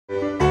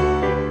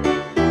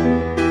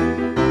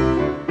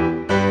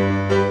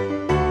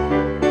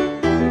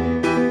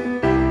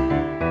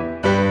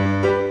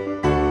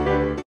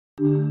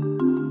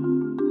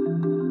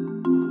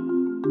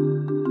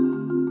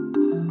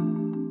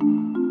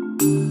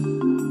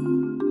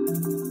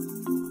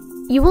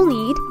You will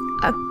need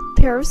a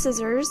pair of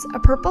scissors, a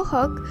purple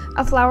hook,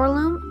 a flower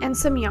loom, and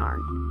some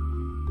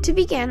yarn. To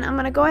begin, I'm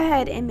going to go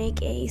ahead and make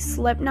a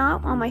slip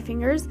knot on my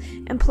fingers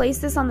and place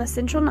this on the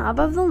central knob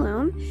of the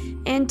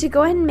loom. And to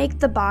go ahead and make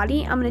the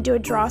body, I'm going to do a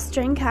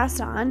drawstring cast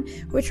on,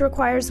 which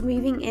requires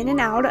weaving in and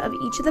out of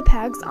each of the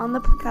pegs on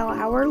the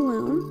flower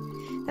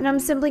loom. Then I'm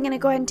simply going to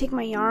go ahead and take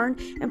my yarn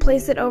and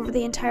place it over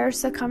the entire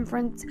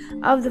circumference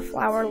of the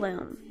flower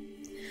loom.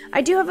 I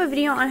do have a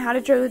video on how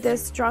to do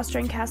this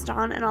drawstring cast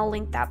on, and I'll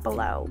link that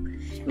below.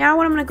 Now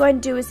what I'm going to go ahead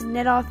and do is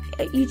knit off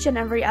each and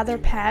every other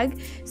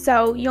peg.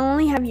 So you'll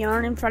only have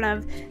yarn in front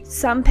of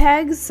some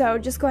pegs, so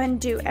just go ahead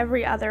and do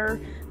every other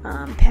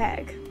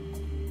peg.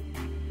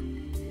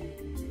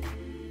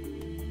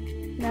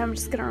 Now I'm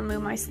just going to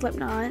remove my slip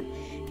knot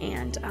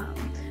and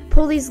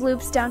pull these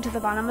loops down to the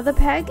bottom of the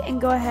peg and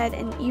go ahead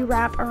and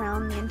E-wrap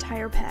around the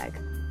entire peg.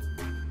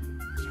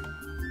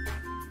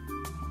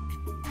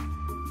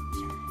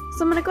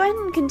 So I'm going to go ahead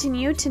and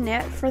continue to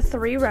knit for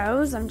 3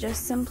 rows. I'm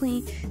just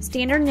simply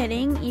standard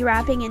knitting,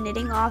 E-wrapping, and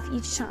knitting off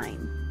each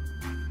time.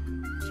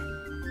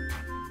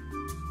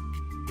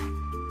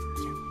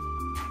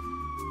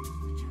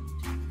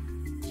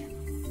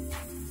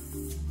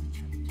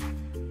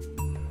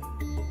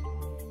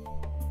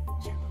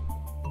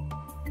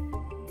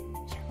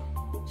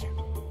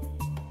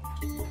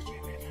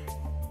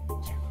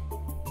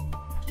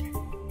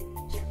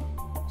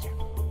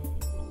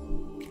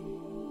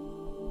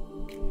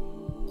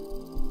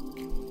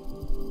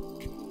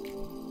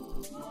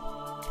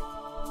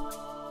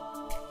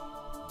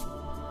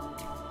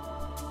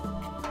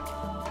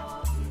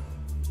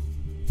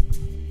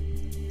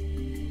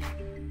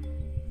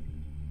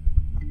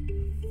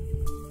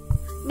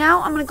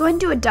 Now I'm going to go ahead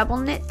and do a double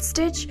knit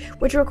stitch,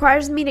 which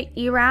requires me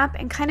to E-wrap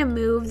and kind of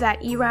move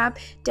that E-wrap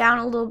down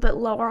a little bit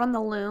lower on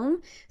the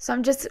loom. So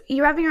I'm just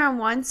E-wrapping around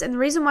once, and the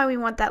reason why we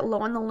want that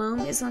low on the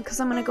loom is because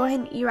I'm going to go ahead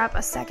and E-wrap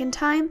a second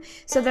time.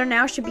 So there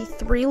now should be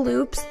 3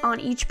 loops on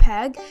each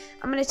peg.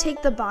 I'm going to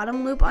take the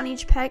bottom loop on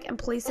each peg and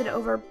place it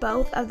over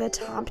both of the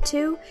top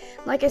 2.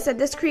 Like I said,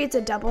 this creates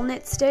a double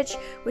knit stitch,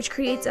 which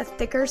creates a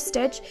thicker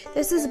stitch.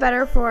 This is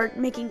better for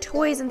making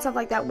toys and stuff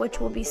like that, which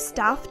will be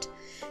stuffed.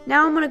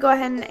 Now I'm going to go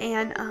ahead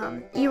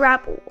and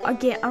E-wrap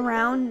again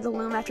around the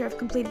loom after I've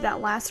completed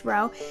that last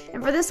row.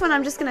 And for this one,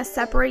 I'm just going to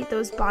separate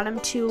those bottom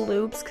 2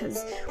 loops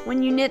because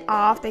when you knit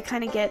off, they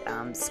kind of get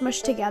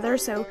smushed together.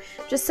 So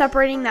just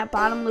separating that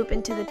bottom loop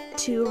into the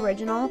 2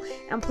 original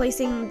and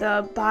placing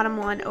the bottom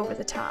one over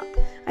the top.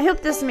 I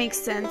hope this makes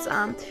sense.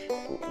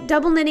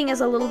 Double knitting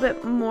is a little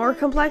bit more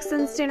complex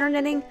than standard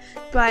knitting,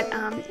 but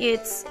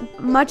it's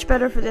much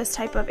better for this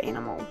type of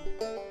animal.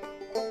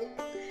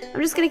 I'm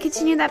just going to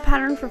continue that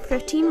pattern for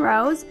 15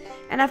 rows,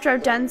 and after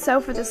I've done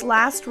so for this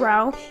last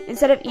row,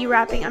 instead of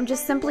E-wrapping, I'm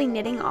just simply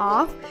knitting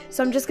off.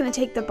 So I'm just going to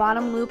take the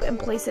bottom loop and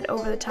place it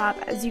over the top,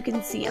 as you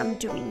can see I'm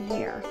doing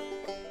here.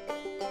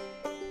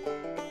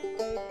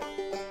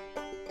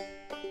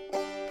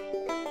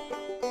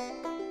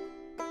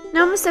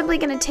 Now I'm simply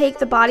going to take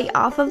the body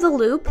off of the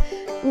loom.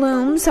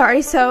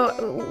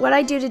 So what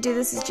I do to do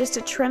this is just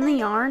to trim the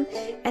yarn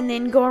and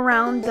then go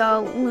around the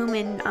loom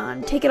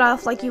and take it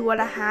off like you would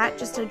a hat,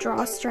 just a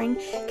drawstring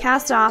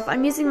cast off.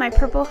 I'm using my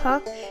purple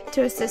hook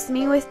to assist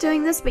me with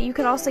doing this, but you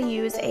could also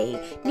use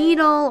a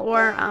needle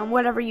or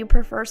whatever you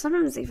prefer.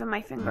 Sometimes even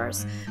my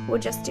fingers will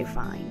just do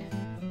fine.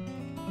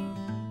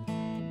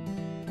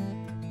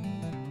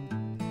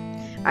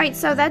 Alright,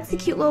 so that's the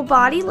cute little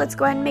body. Let's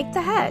go ahead and make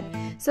the head.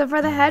 So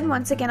for the head,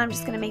 once again, I'm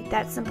just going to make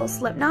that simple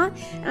slip knot,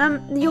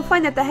 and you'll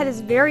find that the head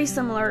is very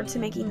similar to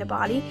making the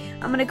body.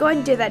 I'm going to go ahead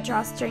and do that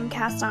drawstring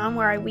cast on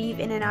where I weave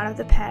in and out of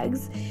the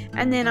pegs,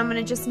 and then I'm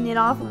going to just knit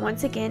off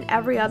once again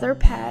every other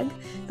peg,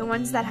 the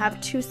ones that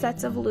have 2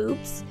 sets of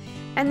loops.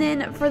 And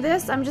then for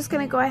this, I'm just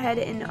going to go ahead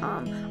and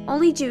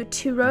only do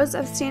 2 rows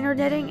of standard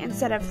knitting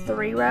instead of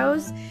 3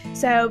 rows.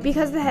 So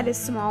because the head is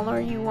smaller,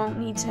 you won't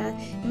need to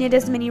knit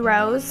as many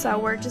rows, so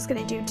we're just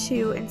going to do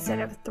 2 instead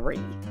of 3.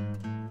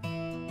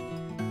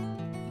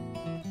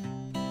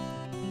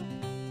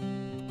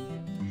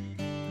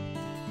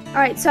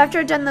 Alright, so after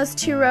I've done those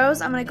 2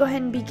 rows, I'm going to go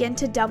ahead and begin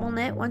to double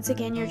knit. Once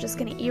again, you're just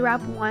going to E-wrap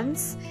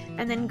once,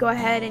 and then go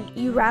ahead and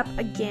E-wrap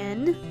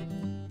again.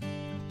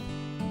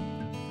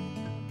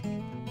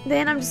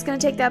 Then I'm just going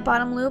to take that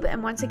bottom loop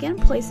and once again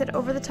place it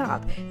over the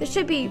top. This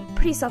should be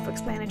pretty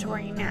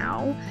self-explanatory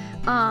now.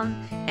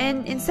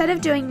 And instead of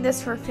doing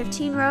this for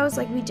 15 rows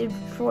like we did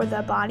for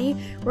the body,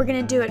 we're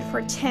going to do it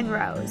for 10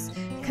 rows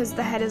because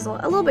the head is a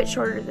little bit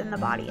shorter than the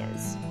body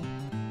is.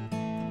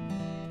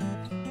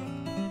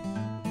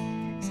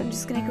 So I'm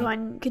just going to go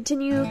and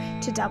continue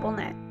to double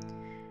knit.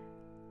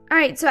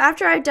 Alright, so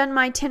after I've done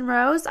my 10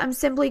 rows, I'm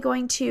simply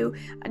going to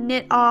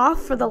knit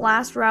off for the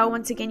last row.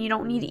 Once again, you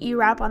don't need to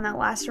E-wrap on that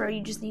last row.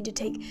 You just need to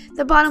take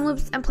the bottom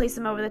loops and place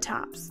them over the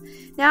tops.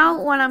 Now,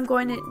 what I'm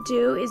going to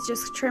do is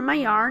just trim my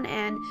yarn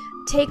and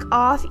take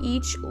off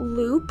each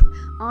loop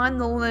on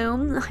the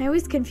loom. I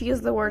always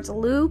confuse the words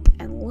loop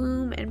and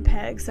loom and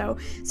peg, so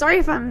sorry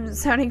if I'm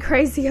sounding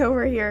crazy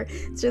over here.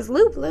 It's just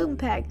loop, loom,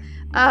 peg.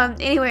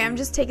 Anyway, I'm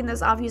just taking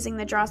this off using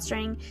the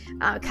drawstring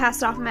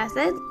cast off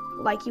method,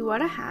 like you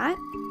would a hat.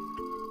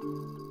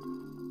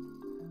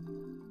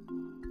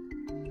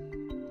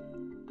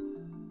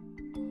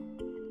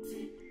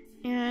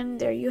 And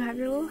there you have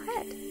your little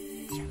head.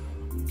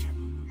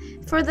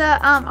 For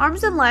the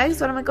arms and legs,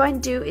 what I'm going to go ahead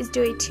and do is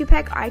do a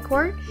 2-peg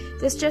I-cord.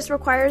 This just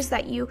requires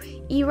that you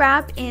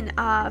E-wrap in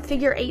a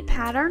figure 8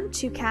 pattern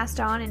to cast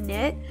on and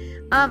knit.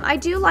 I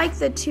do like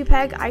the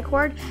 2-peg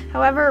I-cord.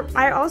 However,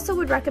 I also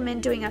would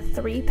recommend doing a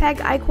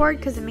 3-peg I-cord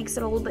because it makes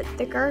it a little bit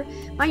thicker.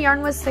 My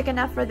yarn was thick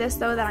enough for this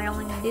though that I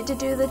only needed to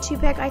do the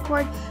 2-peg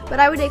I-cord, but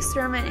I would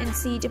experiment and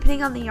see,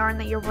 depending on the yarn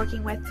that you're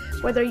working with,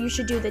 whether you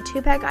should do the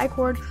 2-peg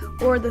I-cord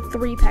or the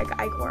 3-peg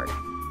I-cord.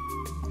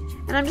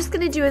 And I'm just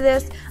going to do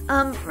this.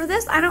 For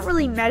this, I don't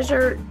really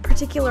measure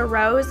particular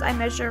rows. I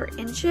measure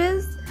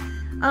inches.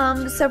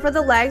 So for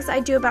the legs, I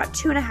do about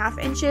 2.5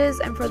 inches,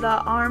 and for the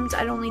arms,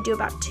 I'd only do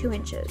about 2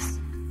 inches.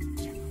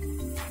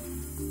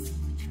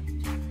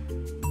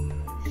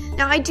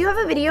 Now, I do have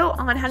a video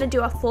on how to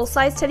do a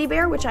full-size teddy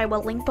bear, which I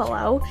will link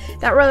below.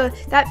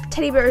 That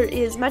teddy bear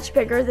is much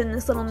bigger than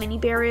this little mini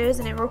bear is,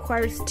 and it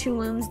requires 2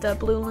 looms, the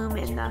blue loom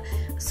and the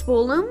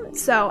spool loom,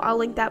 so I'll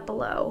link that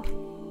below.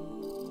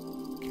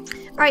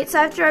 Alright, so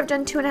after I've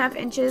done 2.5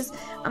 inches,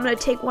 I'm going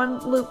to take one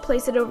loop,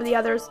 place it over the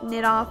others,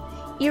 knit off,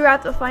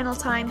 E-wrap the final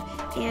time,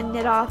 and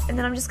knit off, and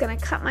then I'm just going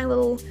to cut my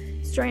little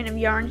strand of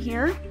yarn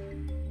here.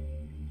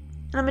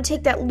 And I'm going to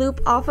take that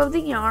loop off of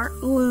the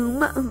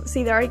loom.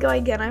 See, there I go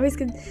again. I always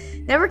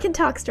never can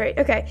talk straight.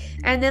 Okay,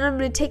 and then I'm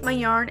going to take my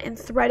yarn and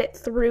thread it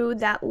through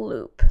that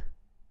loop.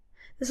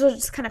 This will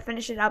just kind of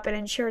finish it up and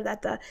ensure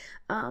that the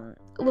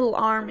little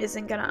arm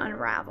isn't going to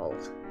unravel.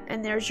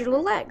 And there's your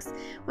little legs.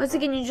 Once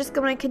again, you're just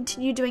going to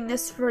continue doing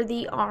this for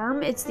the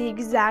arm. It's the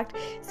exact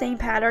same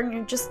pattern.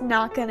 You're just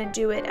not going to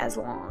do it as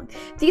long.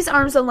 These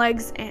arms and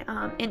legs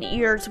and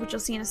ears, which you'll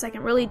see in a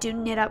second, really do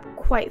knit up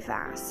quite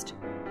fast.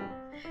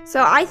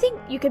 So I think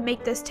you can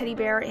make this teddy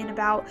bear in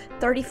about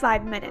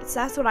 35 minutes.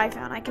 That's what I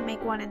found. I can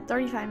make one in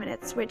 35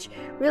 minutes, which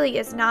really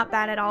is not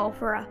bad at all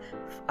for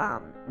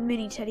a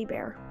mini teddy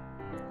bear.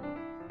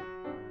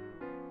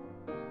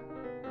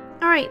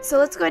 Alright, so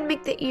let's go ahead and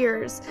make the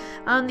ears.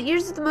 The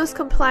ears are the most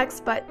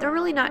complex, but they're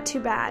really not too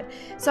bad.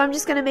 So I'm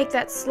just going to make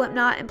that slip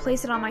knot and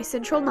place it on my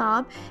central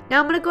knob. Now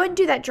I'm going to go ahead and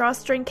do that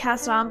drawstring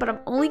cast on, but I'm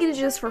only going to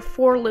do this for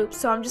 4 loops.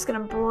 So I'm just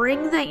going to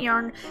bring that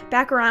yarn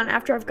back around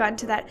after I've gotten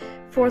to that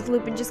 4th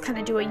loop and just kind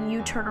of do a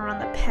U-turn around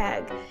the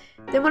peg.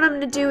 Then what I'm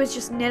going to do is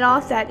just knit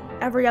off that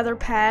every other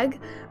peg,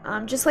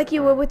 just like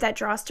you would with that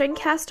drawstring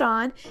cast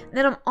on. And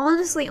then I'm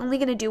honestly only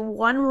going to do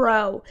 1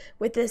 row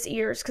with this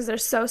ears because they're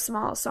so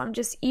small. So I'm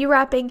just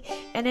E-wrapping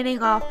and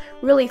knitting off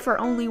really for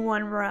only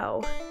 1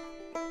 row.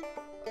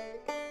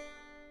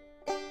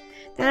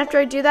 Then after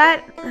I do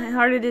that, how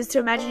hard it is to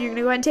imagine you're going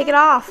to go ahead and take it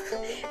off.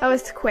 That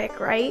was quick,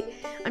 right?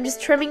 I'm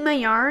just trimming my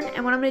yarn,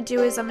 and what I'm going to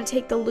do is I'm going to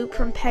take the loop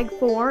from peg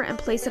 4 and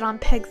place it on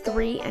peg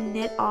 3 and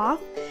knit off.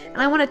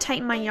 And I want to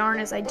tighten my yarn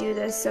as I do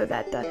this so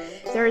that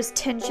there is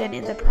tension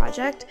in the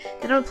project.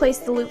 Then I'm going to place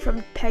the loop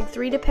from peg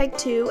 3 to peg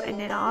 2 and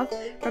knit off,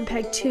 from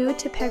peg 2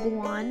 to peg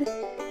 1,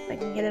 if I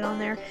can get it on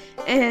there,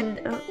 and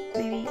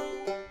maybe...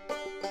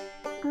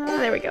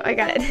 there we go, I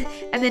got it.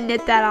 And then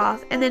knit that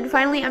off. And then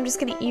finally, I'm just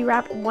going to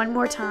E-wrap one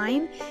more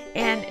time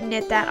and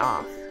knit that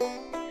off.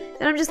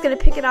 Then I'm just going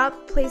to pick it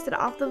up, place it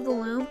off of the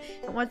loom,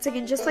 and once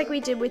again, just like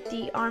we did with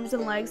the arms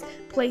and legs,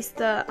 place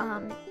the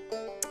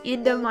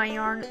end of my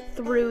yarn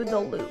through the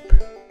loop.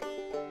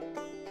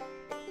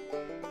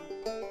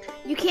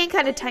 You can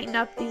kind of tighten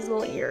up these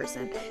little ears,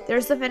 and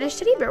there's the finished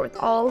teddy bear with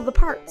all of the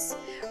parts.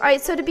 Alright,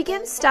 so to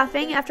begin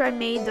stuffing, after I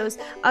made those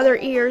other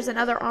ears and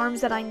other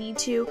arms that I need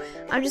to,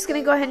 I'm just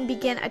going to go ahead and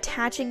begin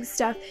attaching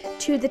stuff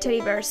to the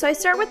teddy bear. So I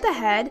start with the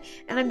head,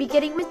 and I'm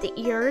beginning with the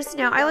ears.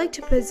 Now, I like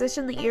to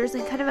position the ears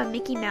in kind of a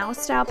Mickey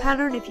Mouse style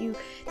pattern.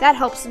 That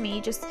helps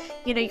me. Just,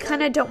 you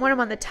kind of don't want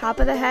them on the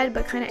top of the head,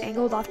 but kind of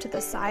angled off to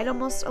the side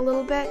almost a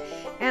little bit.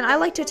 And I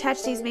like to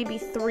attach these maybe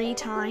 3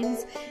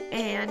 times,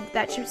 and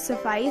that should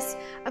suffice.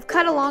 I've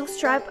cut a long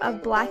strip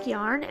of black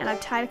yarn, and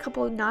I've tied a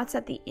couple of knots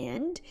at the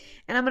end,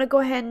 and I'm going to go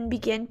ahead and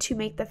begin to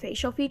make the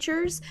facial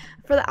features.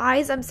 For the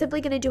eyes, I'm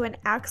simply going to do an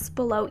X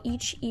below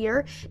each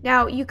ear.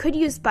 Now, you could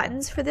use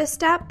buttons for this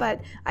step, but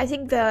I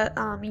think the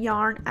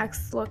yarn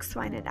X looks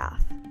fine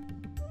enough.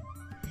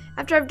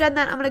 After I've done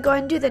that, I'm going to go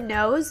ahead and do the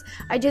nose.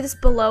 I do this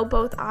below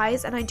both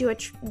eyes, and I do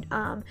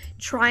a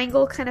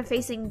triangle kind of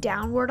facing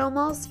downward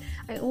almost.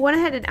 I went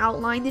ahead and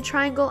outlined the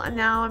triangle, and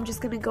now I'm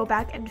just going to go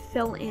back and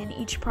fill in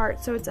each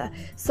part so it's a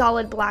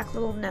solid black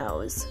little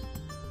nose.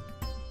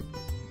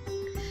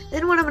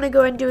 Then what I'm going to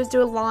go ahead and do is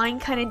do a line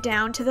kind of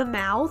down to the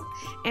mouth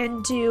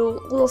and do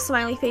a little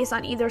smiley face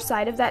on either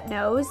side of that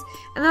nose.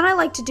 And then I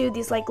like to do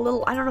these like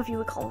little, I don't know if you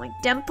would call them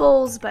like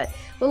dimples, but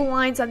little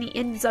lines on the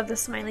ends of the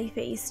smiley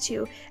face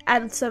to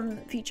add some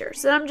features.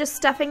 So I'm just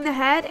stuffing the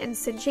head and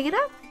cinching it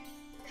up.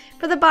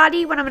 For the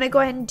body, what I'm going to go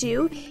ahead and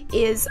do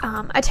is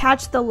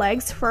attach the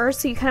legs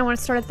first. So you kind of want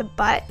to start at the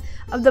butt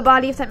of the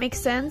body, if that makes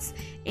sense.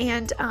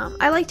 And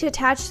I like to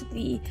attach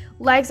the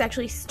legs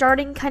actually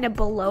starting kind of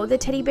below the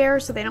teddy bear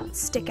so they don't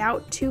stick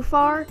out too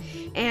far.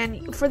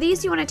 And for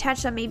these, you want to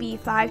attach them maybe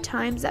 5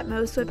 times at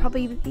most would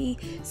probably be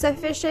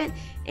sufficient.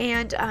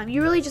 And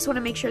you really just want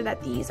to make sure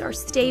that these are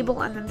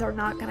stable and then they're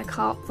not going to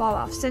fall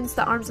off since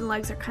the arms and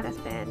legs are kind of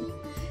thin.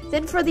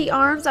 Then for the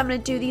arms, I'm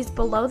going to do these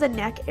below the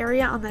neck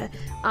area on the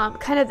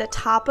kind of the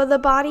top of the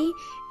body.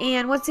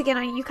 And once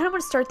again, you kind of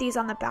want to start these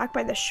on the back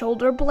by the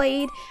shoulder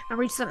blade and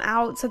reach them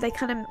out so they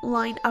kind of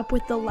line up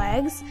with the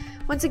legs.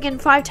 Once again,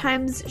 5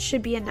 times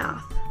should be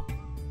enough.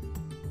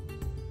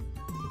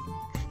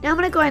 Now I'm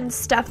going to go ahead and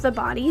stuff the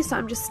body, so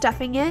I'm just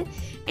stuffing it,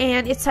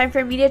 and it's time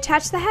for me to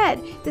attach the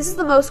head. This is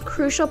the most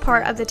crucial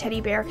part of the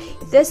teddy bear.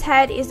 If this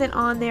head isn't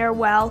on there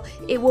well,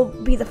 it will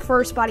be the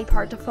first body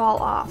part to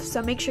fall off,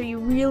 so make sure you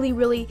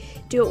really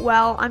do it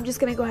well. I'm just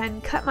going to go ahead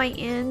and cut my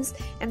ends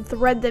and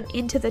thread them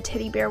into the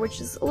teddy bear, which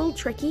is a little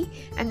tricky,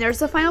 and there's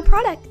the final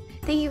product.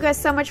 Thank you guys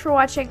so much for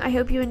watching. I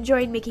hope you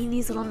enjoyed making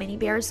these little mini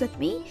bears with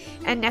me,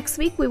 and next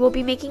week we will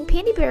be making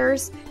panda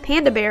bears.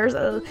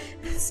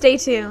 Stay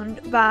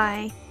tuned.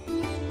 Bye.